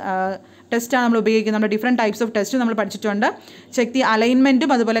ഏത് ടെസ്റ്റാണ് നമ്മൾ ഉപയോഗിക്കുന്നത് നമ്മൾ ഡിഫറെൻറ്റ് ടൈപ്സ് ഓഫ് ടെസ്റ്റ് നമ്മൾ പഠിച്ചിട്ടുണ്ട് ചെക്ക് ദി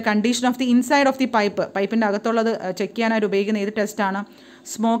അലൈൻമെൻറ്റും അതുപോലെ condition of the inside of the പൈപ്പിൻ്റെ അകത്തുള്ളത് ചെക്ക് ചെയ്യാനായിട്ട് ഉപയോഗിക്കുന്ന ഏത് ടെസ്റ്റാണ്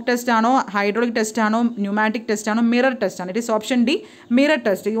സ്മോക്ക് ടെസ്റ്റ് ആണോ ഹൈഡ്രോളിക് ടെസ്റ്റ് ആണോ ന്യൂമാറ്റിക് ടെസ്റ്റ് ആണോ മിറർ ടെസ്റ്റ് ആണ് it is option D mirror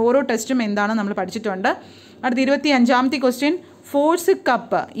test ഈ ഓരോ ടെസ്റ്റും എന്താണ് നമ്മൾ പഠിച്ചിട്ടുണ്ട് അടുത്ത 25ാമത്തെ question force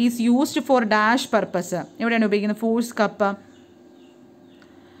cup is used for dash purpose എവിടെയാണ് ഉപയോഗിക്കുന്നത് ഫോഴ്സ് കപ്പ്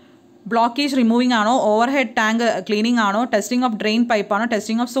ബ്ലോക്കേജ് റിമൂവിംഗ് ആണോ ഓവർ ഹെഡ് ടാങ്ക് ക്ലീനിങ് ആണോ testing of drain പൈപ്പാണോ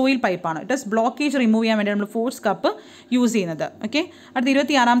testing of soil പൈപ്പാണോ it is blockage remove ചെയ്യാൻ വേണ്ടി നമ്മൾ ഫോഴ്സ് കപ്പ് യൂസ് ചെയ്യുന്നത് ഓക്കെ അടുത്ത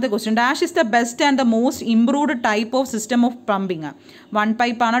 26ാമത്തെ question dash is the best and the most improved type of system of pumping 1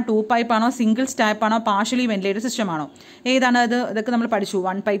 പൈപ്പാണോ 2 പൈപ്പാണോ single സ്റ്റാപ്പാണോ partially ventilated system ആണോ ഏതാണ് അത് ഇതൊക്കെ നമ്മൾ പഠിച്ചു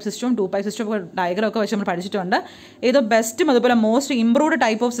 1 pipe system 2 pipe system diagram ഒക്കെ വെച്ച് നമ്മൾ പഠിച്ചിട്ടുണ്ട് ഏതോ ബെസ്റ്റും അതുപോലെ most improved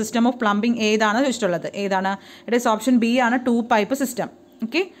type of system of plumbing ഏതാണ് ചോദിച്ചിട്ടുള്ളത് ഏതാണ് ഇറ്റ് ഇസ് ഓപ്ഷൻ ബി ആണ് 2 പൈപ്പ് സിസ്റ്റം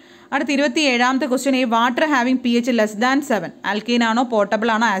ഓക്കെ അടുത്ത 27ാമത്തെ ക്വസ്റ്റ്യൻ ഈ water having pH less than 7 alkyne ആണോ പോർട്ടബിൾ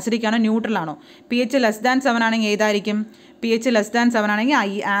ആണോ ആസിഡിക് ആണോ ന്യൂട്രൽ ആണോ pH ലെസ് ദാൻ 7 ആണെങ്കിൽ ഏതായിരിക്കും pH ലെസ് ദാൻ 7 ആണെങ്കിൽ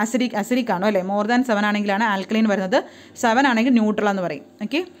ആസിഡിക് ആണോ അല്ലേ മോർ ദാൻ 7 ആണെങ്കിലാണ് ആൽക്കലൈൻ വരുന്നത് 7 ആണെങ്കിൽ ന്യൂട്രൽ എന്ന് പറയും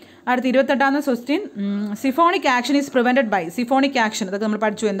ഓക്കെ അടുത്ത 28ാമത്തെ question സിഫോണിക് action is prevented by സിഫോണിക് action അതൊക്കെ നമ്മൾ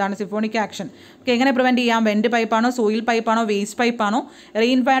പഠിച്ചു എന്താണ് സിഫോണിക് ആക്ഷൻ ഓക്കെ എങ്ങനെ പ്രിവെൻറ്റ് ചെയ്യാം went പൈപ്പാണോ soil പൈപ്പാണോ waste പൈപ്പാണോ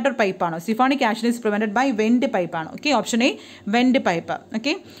rain water പൈപ്പാണോ സിഫോണിക് action is prevented by went പൈപ്പാണ് okay option A went pipe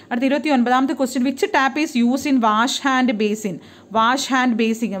okay അടുത്ത 29ാമത്തെ question which tap is use in wash hand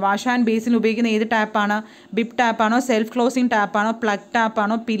basin ഉപയോഗിക്കുന്ന ഏത് ടാപ്പാണ് bib ടാപ്പാണോ self closing ടാപ്പാണോ plug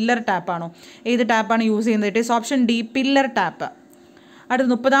ടാപ്പാണോ pillar ടാപ്പാണോ ഏത് ടാപ്പാണ് use ചെയ്യുന്നത് it is option D pillar tap അടുത്ത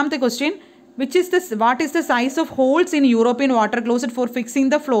 30ാമത്തെ question what is the size of holes in European water closet four fixing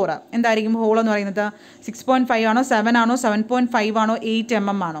the floor എന്തായിരിക്കും whole എന്ന് പറയുന്നത് 6.5 ആണോ 7 ആണോ 7.5 ആണോ 8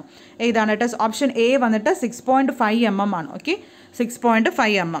 mm ആണോ ഏതാണ് ഇറ്റ് ഓപ്ഷൻ എ വന്നിട്ട് 6.5 mm ആണ് okay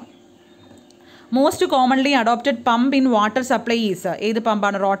 6.5 mm most commonly adopted pump in water supply is ഏത്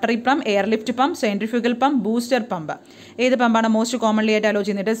പമ്പാണ് rotary pump airlift pump centrifugal pump booster pump ഏത് പമ്പാണ് മോസ്റ്റ് കോമൺലി ആയിട്ട്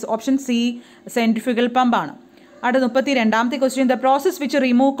ആലോചിക്കുന്നത് ഇറ്റ് ഓപ്ഷൻ സി സെൻട്രിഫ്യൂഗൽ പമ്പാണ് അടുത്ത 32ാമത്തെ question the process which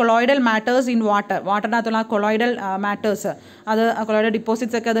remove colloidal matters in വാട്ടറിനകത്തുള്ള colloidal matters അത് colloidal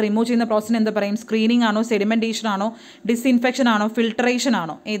deposits ഒക്കെ അത് remove ചെയ്യുന്ന പ്രോസസ്സിന് എന്താ പറയും? സ്ക്രീനിങ് ആണോ, സെഡിമെൻറ്റേഷൻ ആണോ, ഡിസ്ഇൻഫെക്ഷൻ ആണോ, ഫിൽട്രേഷൻ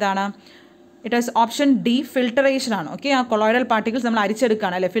ആണോ? ഏതാണ്? It is option D, filtration ആണ്. ഓക്കെ, ആ കൊളോയിഡൽ പാർട്ടിക്കിൾസ് നമ്മൾ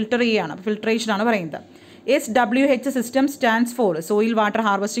അരിച്ചെടുക്കുകയാണ് അല്ലെ, ഫിൽട്ടർ ചെയ്യുകയാണ്. ഫിൽട്രേഷൻ ആണ് പറയുന്നത്. SWH system stands for soil water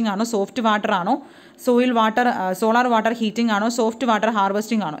harvesting ആണോ, സോഫ്റ്റ് വാട്ടർ ആണോ, സോളാർ വാട്ടർ ഹീറ്റിംഗ് ആണോ, സോഫ്റ്റ് വാട്ടർ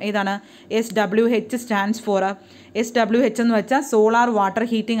ഹാർവെസ്റ്റിംഗ് ആണോ? ഏതാണ്? SWH സ്റ്റാൻഡ്സ് ഫോർ SWH എന്ന് വെച്ചാൽ സോളാർ വാട്ടർ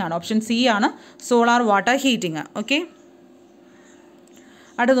ഹീറ്റിംഗ് ആണ്. ഓപ്ഷൻ സി ആണ് സോളാർ വാട്ടർ ഹീറ്റിംഗ്. ഓക്കെ,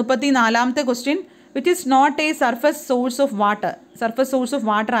 അടുത്ത 34ാമത്തെ question which is not A surface source of water. Surface source of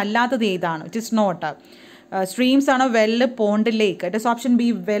water അല്ലാത്തത് ഏതാണ്? വിച്ച് ഇസ് നോട്ട് സ്ട്രീംസ് ആണോ, വെല്ല്, pond, lake? It is option B,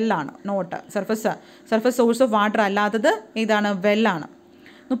 വെല്ലാണ്. Not surface source of water അല്ലാത്തത് ഏതാണ്? വെല്ലാണ്.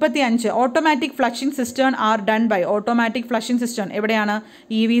 35 automatic flushing system are done by. Automatic flushing system എവിടെയാണ്?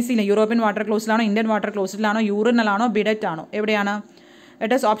 EVC European water ക്ലോസിലാണോ, Indian water ക്ലോസിലാണോ, യൂറിനലാണോ, ബിഡറ്റ് ആണോ? എവിടെയാണ്?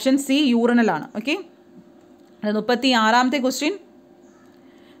 It is option C, യൂറിനലാണ്. Okay, 36ാമത്തെ question.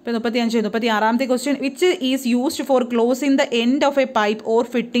 ഇപ്പോൾ 36ാമത്തെ question which is used for closing the end of A pipe or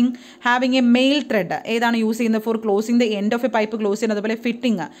fitting having A mail thread. ഏതാണ് use ചെയ്യുന്നത് four closing the end of A pipe close ചെയ്യുന്നത്? അതുപോലെ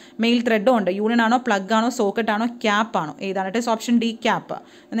fitting mail ത്രെഡും ഉണ്ട്. Union ആണോ, plug ആണോ, socket ആണോ, cap ആണോ? ഏതാണ്? It is option D, cap.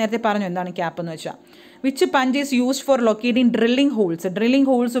 നേരത്തെ പറഞ്ഞു എന്താണ് ക്യാപ്പ് എന്ന് വെച്ചാൽ. Which punch is used for locating drilling holes. Drilling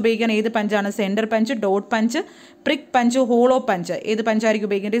holes ഉപയോഗിക്കാൻ ഏത് പഞ്ചാണ്? Centre punch, dot punch, prick punch, hollow punch. ഏത് പഞ്ചായിരിക്കും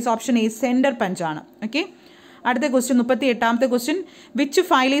ഉപയോഗിക്കുന്നത്? It is option A, centre പഞ്ചാണ്. Okay, അടുത്ത question 38ാമത്തെ question which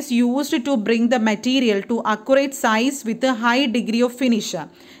file is used to bring the material to accurate size with high degree of finish.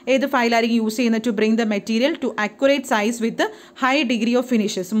 ഏത് ഫയലായിരിക്കും use ചെയ്യുന്നത് to bring the material to accurate size with high degree of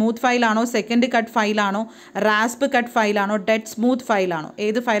finish? Smooth ഫയലാണോ, second cut ഫയലാണോ, rasp cut ഫയലാണോ, dead smooth ഫയലാണോ?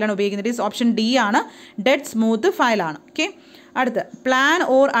 ഏത് ഫയലാണ് ഉപയോഗിക്കുന്നത്? Option D ആണ്, dead smooth ഫയലാണ്. Okay, അടുത്ത് plan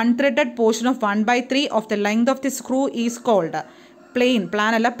or അൺത്രെഡഡ് portion of 1/3 of the length of the screw is called.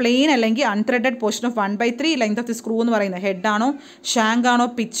 Plan അല്ല, plain അല്ലെങ്കിൽ അൺത്രെഡഡ് portion of 1/3 length of the screw എന്ന് പറയുന്നത് head ആണോ, shank ആണോ,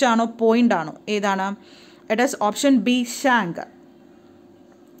 പിച്ച് ആണോ, പോയിന്റ് ആണോ? ഏതാണ്? It is option B, shank.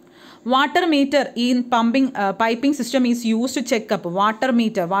 Water metre in piping system is use to checkup. Water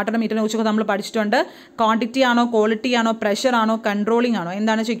മീറ്ററിനെ കുറിച്ചൊക്കെ നമ്മൾ പഠിച്ചിട്ടുണ്ട്. ക്വാണ്ടിറ്റി ആണോ, ക്വാളിറ്റി ആണോ, പ്രഷർ ആണോ, കൺട്രോളിംഗ് ആണോ?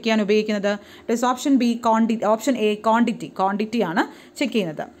 എന്താണ് ചെക്ക് ചെയ്യാൻ ഉപയോഗിക്കുന്നത്? It is option B, option A, quantity ആണ് ചെക്ക്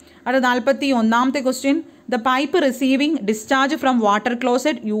ചെയ്യുന്നത്. അടുത്ത 41ാമത്തെ question the pipe receiving discharge from water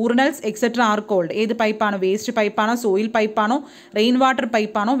closet, urinals etcetera are called. ഏത് പൈപ്പാണ്? Waste പൈപ്പാണോ, soil പൈപ്പാണോ, rain water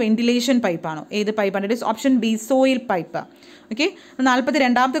പൈപ്പാണോ, ventilation പൈപ്പാണോ? ഏത് പൈപ്പാണ്? It is option B, soil pipe. Okay,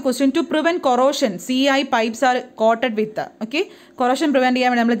 42ാമത്തെ question to prevent corrosion CI pipes R quoted with. Okay, corrosion prevent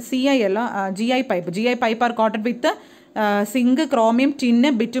ചെയ്യാൻ വേണ്ടി നമ്മൾ CI അല്ല, GI pipe R quoted വിത്ത് zinc, chromium,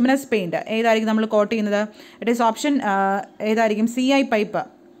 tin, bituminous paint. ഏതായിരിക്കും നമ്മൾ coat ചെയ്യുന്നത്? It is option ഏതായിരിക്കും? CI pipe.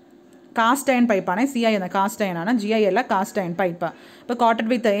 Cast iron പൈപ്പാണ്. CI എന്ന cast iron ആണ്, GI അല്ല, കാസ്റ്റ് അയൺ പൈപ്പ്. അപ്പോൾ കോട്ടഡ്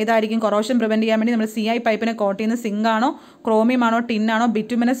വിത്ത് ഏതായിരിക്കും? കൊറോഷൻ പ്രിവെൻറ്റ് ചെയ്യാൻ വേണ്ടി നമ്മൾ CI പൈപ്പിനെ കോട്ട് ചെയ്യുന്നത് സിങ്ക് ആണോ, ക്രോമിയം ആണോ, ടിന്നാണോ,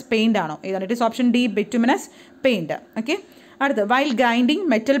 ബിറ്റുമിനസ് പെയിൻ്റ് ആണോ? ഏതാണ്? It is option D, bituminous paint. Okay, അടുത്ത് while grinding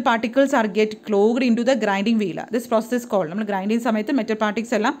metal particles R get clogged in to the grinding wheel. This process called. നമ്മൾ ഗ്രൈൻഡിങ് സമയത്ത് മെറ്റൽ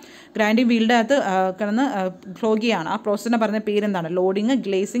പാർട്ടിക്സ് എല്ലാം ഗ്രൈൻഡിങ് വീലിൻ്റെ അകത്ത് കിടന്ന് ക്ലോഗ് ചെയ്യാണ്. ആ പ്രോസസ്സിനെ പറഞ്ഞ പേരെന്താണ്? Loading,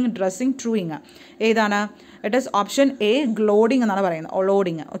 glazing, dressing, truing. ഏതാണ്? ഇറ്റ് ഈസ് ഓപ്ഷൻ എ, ഗ്ലോഡിങ് എന്നാണ് പറയുന്നത്.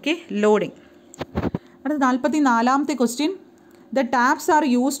 ലോഡിങ്. Okay, loading. അടുത്ത 44ാമത്തെ question the taps R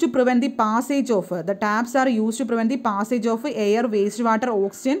use to prevent the passage of air, waste water,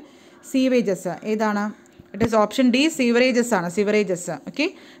 oxygen, സീവേജസ്. ഏതാണ്? ഇറ്റ് ഈസ് ഓപ്ഷൻ ഡി, സീവറേജസ് ആണ്. Okay,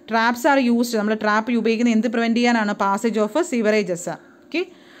 traps are used. നമ്മൾ trap ഉപയോഗിക്കുന്നത് എന്ത് prevent ചെയ്യാനാണ്? Passage of സീവറേജസ്. Okay,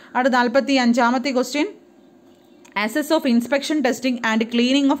 അടുത്ത 45ാമത്തെ question access of inspection, testing and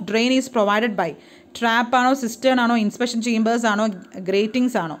cleaning of drain is provided by. Trap ആണോ, cistern ആണോ, inspection chambers ആണോ,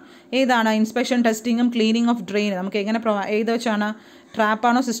 ഗ്രേറ്റിംഗ്സ് ആണോ? ഏതാണ്? ഇൻസ്പെക്ഷൻ, ടെസ്റ്റിങ്ങും ക്ലീനിങ് ഓഫ് ഡ്രെയിൻ നമുക്ക് എങ്ങനെ ഏത് വെച്ചാണ്? ട്രാപ്പ്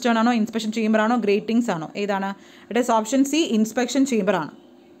ആണോ, സിസ്റ്റേൺ ആണോ, ഇൻസ്പെക്ഷൻ ചേമ്പർ ആണോ, ഗ്രേറ്റിംഗ്സ് ആണോ? ഏതാണ്? It is option C, inspection chamber ആണ്.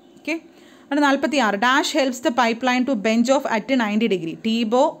 ഓക്കെ, അടുത്ത 46 dash helps the pipe line to bench of at 90 degree.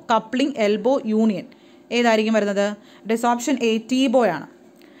 ടീബോ, coupling, elbow, union. ഏതായിരിക്കും വരുന്നത്? ഇറ്റ് ഈസ് ഓപ്ഷൻ എ, ടീബോ ആണ്.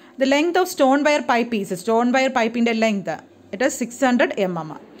 The length of stone wire pipe is. Stone wire പൈപ്പിൻ്റെ length it is 600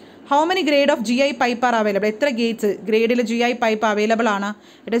 mm. How many grade of GI pipe are available? എത്ര ഗ്രേഡിൽ GI pipe available ആണ്?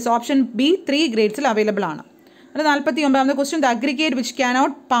 It is option B, 3 ഗ്രേഡ്സിൽ available ആണ്. അടുത്ത 49ാമത്തെ question the aggregate which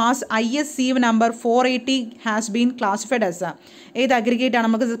cannot pass IS sieve number 480 has been classified as. ഏത് aggregate ആണ്?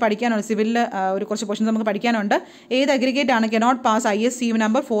 നമുക്ക് പഠിക്കാനുണ്ട്. സിവിലിൽ ഒരു കുറച്ച് ക്വസ്റ്റ്യൻസ് നമുക്ക് പഠിക്കാനുണ്ട്. ഏത് അഗ്രിഗേറ്റ് ആണ് cannot pass IS sieve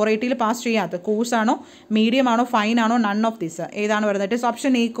number 480 pass ചെയ്യാത്തത്? കോഴ്സ് ആണോ, മീഡിയം ആണോ, ഫൈൻ ആണോ, നൺ ഓഫ് ദിസ്? ഏതാണ് വരുന്നത്? It is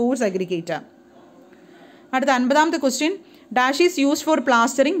option A, coarse aggregate. അടുത്ത 50ാമത്തെ question dash is used for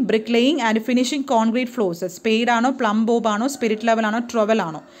plastering, brick laying and finishing concrete floors. Spade ആണോ, plum Bob ആണോ, spirit level ആണോ, ട്രവൽ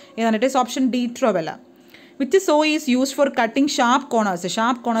ആണോ? ഏതാണ്? It is option D, trowel. Which so is used for cutting sharp corners.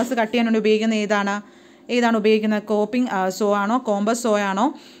 Sharp corners cut ചെയ്യാൻ വേണ്ടി ഉപയോഗിക്കുന്ന ഏതാണ് ഉപയോഗിക്കുന്നത്? കോപ്പിംഗ് സോ ആണോ, കോമ്പസ് സോ ആണോ,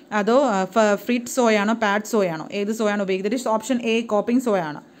 അതോ ഫ്രിറ്റ് സോ ആണോ, പാഡ് സോ ആണോ? ഏത് സോ ആണ് ഉപയോഗിക്കുന്നത്? ഓപ്ഷൻ എ കോപ്പിംഗ് സോ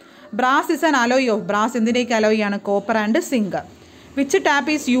ആണ്. Brass is an alloy of. Brass എന്തിൻ്റെയൊക്കെ alloy ആണ്? Copper and zinc. Which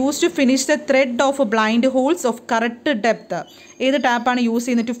tap is use to finish the thread of blind holes of correct depth? ഏത് ടാപ്പാണ് use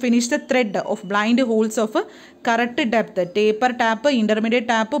ചെയ്യുന്നത് to finish the thread of blind holes of correct depth? Taper tap, intermediate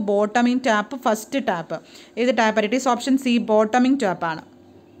tap, ബോട്ടമിങ് tap, first tap? ഏത് tap? It is option C ബോട്ടമിങ് ടാപ്പാണ്.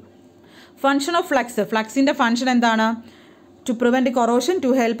 Function of flux. ഫ്ലക്സിൻ്റെ function എന്താണ്? To prevent corrosion, to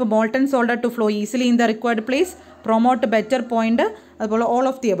help molten solder to flow easily in the required place, promote better point, അതുപോലെ all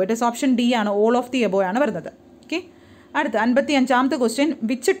of the above. It is option D ആണ്, all of the above ആണ് വരുന്നത്. Okay, അടുത്ത 55ാമത്തെ question.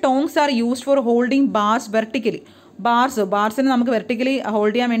 Which tongs are used for holding bars vertically? ബാർസിന് നമുക്ക് vertically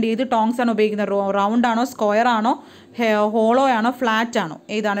hold ചെയ്യാൻ വേണ്ടി ഏത് tongs ആണ് ഉപയോഗിക്കുന്നത്? റൗണ്ട് ആണോ, സ്ക്വയർ ആണോ, ഹോളോ ആണോ, ഫ്ലാറ്റ് ആണോ?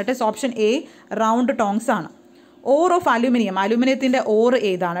 ഏതാണ്? It is option A round tongs ആണ്. Or of aluminium. അലുമിനിയത്തിൻ്റെ ഓർ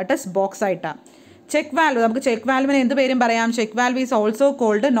ഏതാണ്? It is bauxite. Check valve. നമുക്ക് ചെക്ക് വാൽവിന് എന്ത് പേരും പറയാം? Check valve is also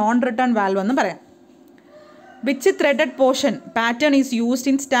called non return valve എന്നും പറയാം. Which threaded portion pattern is used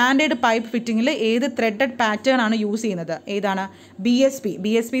in standard pipe ഫിറ്റിങ്ങിൽ ഏത് threaded pattern ആണ് യൂസ് ചെയ്യുന്നത്? ഏതാണ്?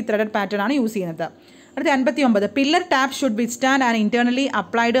 BSP ത്രെഡഡ് പാറ്റേൺ ആണ് യൂസ് ചെയ്യുന്നത്. അടുത്ത 59. Pillar tap should withstand and internally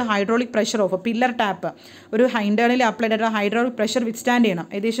applied hydraulic pressure of. Pillar tap ഒരു ഇന്റേർണലി അപ്ലൈഡ് ആയിട്ട് ഹൈഡ്രോളിക് പ്രഷർ വിത്ത്സ്റ്റാൻഡ് ചെയ്യണം.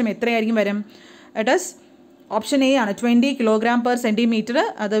 ഏകദേശം എത്രയായിരിക്കും വരും? ഇറ്റ് ഈസ് ഓപ്ഷൻ എ ആണ് 20 kg/cm.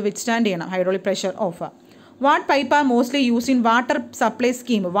 അത് വിത്ത്സ്റ്റാൻഡ് ചെയ്യണം hydraulic pressure of. What pipe R mostly use in water supply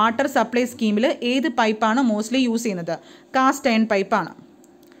scheme? Water supply സ്കീമിൽ ഏത് പൈപ്പാണ് മോസ്റ്റ്ലി യൂസ് ചെയ്യുന്നത്? Cast iron പൈപ്പാണ്.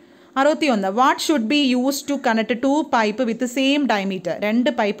 61. What should be use to connect to pipe with same diameter? രണ്ട്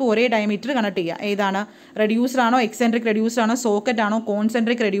pipe ഒരേ diameter connect ചെയ്യുക. ഏതാണ്? Reducer ആണോ, eccentric reducer ആണോ, socket ആണോ,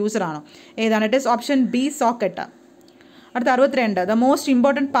 കോൺസെൻട്രിക് റെഡ്യൂസർ ആണോ? ഏതാണ്? It is option B socket. അടുത്ത 62. The most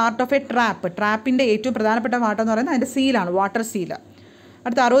important part of A trap. ട്രാപ്പിൻ്റെ ഏറ്റവും പ്രധാനപ്പെട്ട പാർട്ട് എന്ന് പറയുന്നത് അതിൻ്റെ സീലാണ്, വാട്ടർ സീൽ.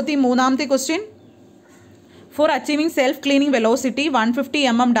 അടുത്ത 63ാമത്തെ question. Four achieving self cleaning velocity 150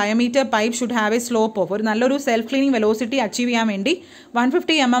 mm diameter pipe should have A slope of. ഒരു നല്ലൊരു സെൽഫ് ക്ലീനിങ് വെലോസിറ്റി അച്ചീവ് ചെയ്യാൻ വേണ്ടി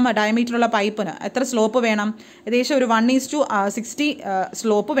 150 mm ഡയമീറ്ററുള്ള പൈപ്പിന് എത്ര സ്ലോപ്പ് വേണം? ഏകദേശം ഒരു 1:60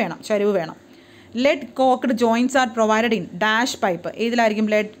 സ്ലോപ്പ് വേണം, ചരിവ് വേണം. Lead കോക്ക്ഡ് joints are provided in dash pipe. ഏതിലായിരിക്കും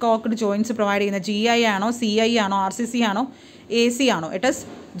lead കോക്ക്ഡ് joints provide ചെയ്യുന്നത്? GI ആണോ, CI ആണോ, RCC ആണോ, AC ആണോ? It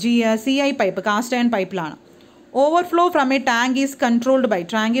is CI pipe, cast iron പൈപ്പിലാണ്. Overflow from A tank is controlled by.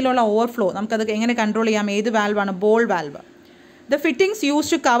 ടാങ്കിലുള്ള overflow നമുക്കത് എങ്ങനെ കൺട്രോൾ ചെയ്യാം? ഏത് വാൽവാണ്? Ball valve. The fittings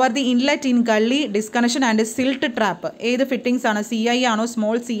use to cover the inlet in gully, disconnection and silt trap. ഏത് fittings ആണ്? CI ആണോ,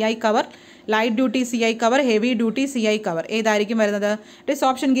 small CI cover, light duty CI cover, heavy duty CI cover? ഏതായിരിക്കും വരുന്നത്? It is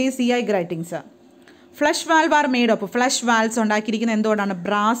option A CI ഗ്രൈറ്റിംഗ്സ്. Flush valve are made of. Flush valves ഉണ്ടാക്കിയിരിക്കുന്നത് എന്തുകൊണ്ടാണ്?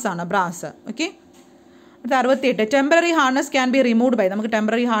 Brass ആണ്, brass. Okay, അടുത്ത 68. Temporary harness can be removed by. നമുക്ക്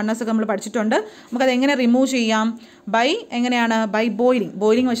temporary harness ഒക്കെ നമ്മൾ പഠിച്ചിട്ടുണ്ട്. നമുക്കത് എങ്ങനെ റിമൂവ് ചെയ്യാം? എങ്ങനെയാണ്? ബൈ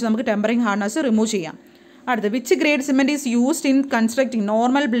ബോയിലിംഗ് വെച്ച് നമുക്ക് ടെമ്പററി ഹാർനസ് റിമൂവ് ചെയ്യാം. അടുത്ത് which grade cement is used in constructing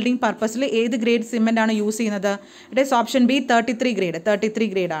normal building പർപ്പസിൽ ഏത് ഗ്രേഡ് സിമെൻ്റ് ആണ് യൂസ് ചെയ്യുന്നത്? It is option B 33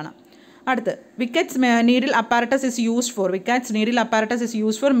 grade ആണ്. അടുത്ത് wickets needle apparatus is used for. Wickets needle apparatus is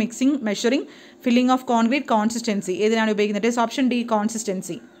used for mixing, measuring, filling of concrete, consistency. ഏതിനാണ് ഉപയോഗിക്കുന്നത്? It is option D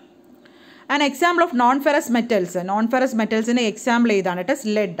consistency. An example of non ferrous metals. Non ferrous മെറ്റൽസിൻ്റെ example ഏതാണ്? It is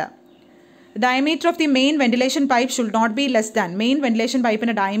lead. Diameter of the main ventilation pipe should not be less than. Main ventilation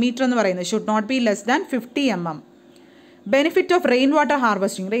പൈപ്പിൻ്റെ diameter എന്ന് പറയുന്നത് should not be less than 50 mm. Benefit of rain water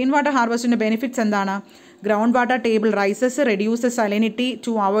harvesting. Rain water ഹാർവെസ്റ്റിൻ്റെ benefits എന്താണ്? Ground water table rises, reduces salinity,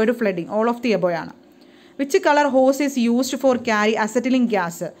 to avoid flooding. All of the above ആണ്. Which colour hose is used for carry അസറ്റിലിംഗ്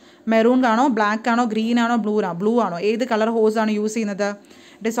gas? Maroon ആണോ, black ആണോ, green ആണോ, blue ആണോ? ഏത് colour ഹോസ് ആണ് use ചെയ്യുന്നത്?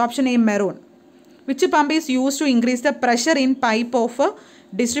 It is option A maroon. Which pump is use to increase the pressure in pipe off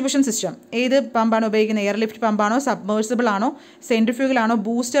distribution system? ഏത് പമ്പാണ് ഉപയോഗിക്കുന്നത്? Air lift പമ്പാണോ, submersible ആണോ, സെൻട്രിഫ്യൂഗൽ ആണോ,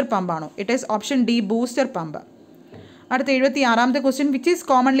 booster പമ്പാണോ? It is option D booster pump. അടുത്ത 76ാമത്തെ question. Which is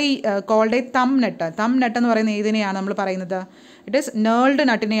commonly called A തം നെട്ട്. തം നെട്ട് എന്ന് പറയുന്നത് ഏതിനെയാണ് നമ്മൾ പറയുന്നത്? ഇറ്റ് ഈസ് നേൾഡ്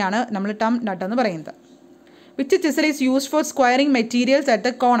നട്ടിനെയാണ് നമ്മൾ തം നെട്ട് എന്ന് പറയുന്നത്. Which chisel is used for squaring materials at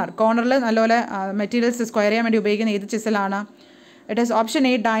the കോർണറിൽ നല്ലപോലെ മെറ്റീരിയൽസ് സ്ക്വയർ ചെയ്യാൻ വേണ്ടി ഉപയോഗിക്കുന്ന ഏത് ചിസലാണ്? It is option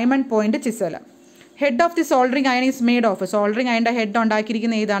A diamond point chisel. Head of the soldering iron is made of. Soldering അയണിൻ്റെ head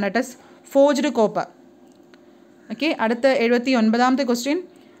ഉണ്ടാക്കിയിരിക്കുന്ന ഏതാണ്? It is forged copper. Okay, അടുത്ത 79ാമത്തെ question.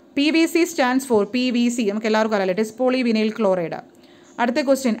 PVC stands for. PVC നമുക്ക് എല്ലാവർക്കും അറിയാം, ഇറ്റ് ഈസ് പോളിവിനൈൽ ക്ലോറൈഡ്. അടുത്ത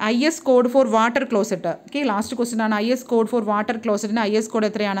question IS code four water closet. Okay, last question ആണ്. IS code four water ക്ലോസറ്റിൻ്റെ IS code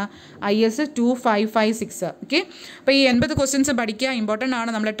എത്രയാണ്? IS 2556. Okay, അപ്പോൾ ഈ 80 questions പഠിക്കുക, ഇമ്പോർട്ടൻ്റ് ആണ്.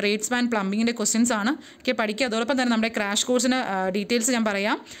 നമ്മുടെ ട്രേഡ്സ്മാൻ പ്ലംബിങ്ങിൻ്റെ ക്വസ്റ്റ്യൻസ് ആണ്. ഓക്കെ, പഠിക്കുക. അതോടൊപ്പം തന്നെ നമ്മുടെ ക്രാഷ് കോഴ്സിന് ഡീറ്റെയിൽസ് ഞാൻ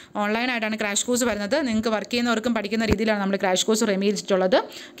പറയാം. ഓൺലൈനായിട്ടാണ് ക്രാഷ് കോഴ്സ് വരുന്നത്. നിങ്ങൾക്ക് വർക്ക് ചെയ്യുന്നവർക്കും പഠിക്കുന്ന രീതിയിലാണ് നമ്മൾ ക്രാഷ് കോഴ്സ് ക്രമീകരിച്ചിട്ടുള്ളത്.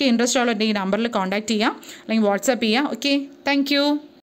 ഓക്കെ, ഇൻട്രസ്റ്റ് ഉള്ള ഈ നമ്പറിൽ കോൺടാക്ട് ചെയ്യാം അല്ലെങ്കിൽ വാട്സാപ്പ് ചെയ്യാം. Okay, thank you.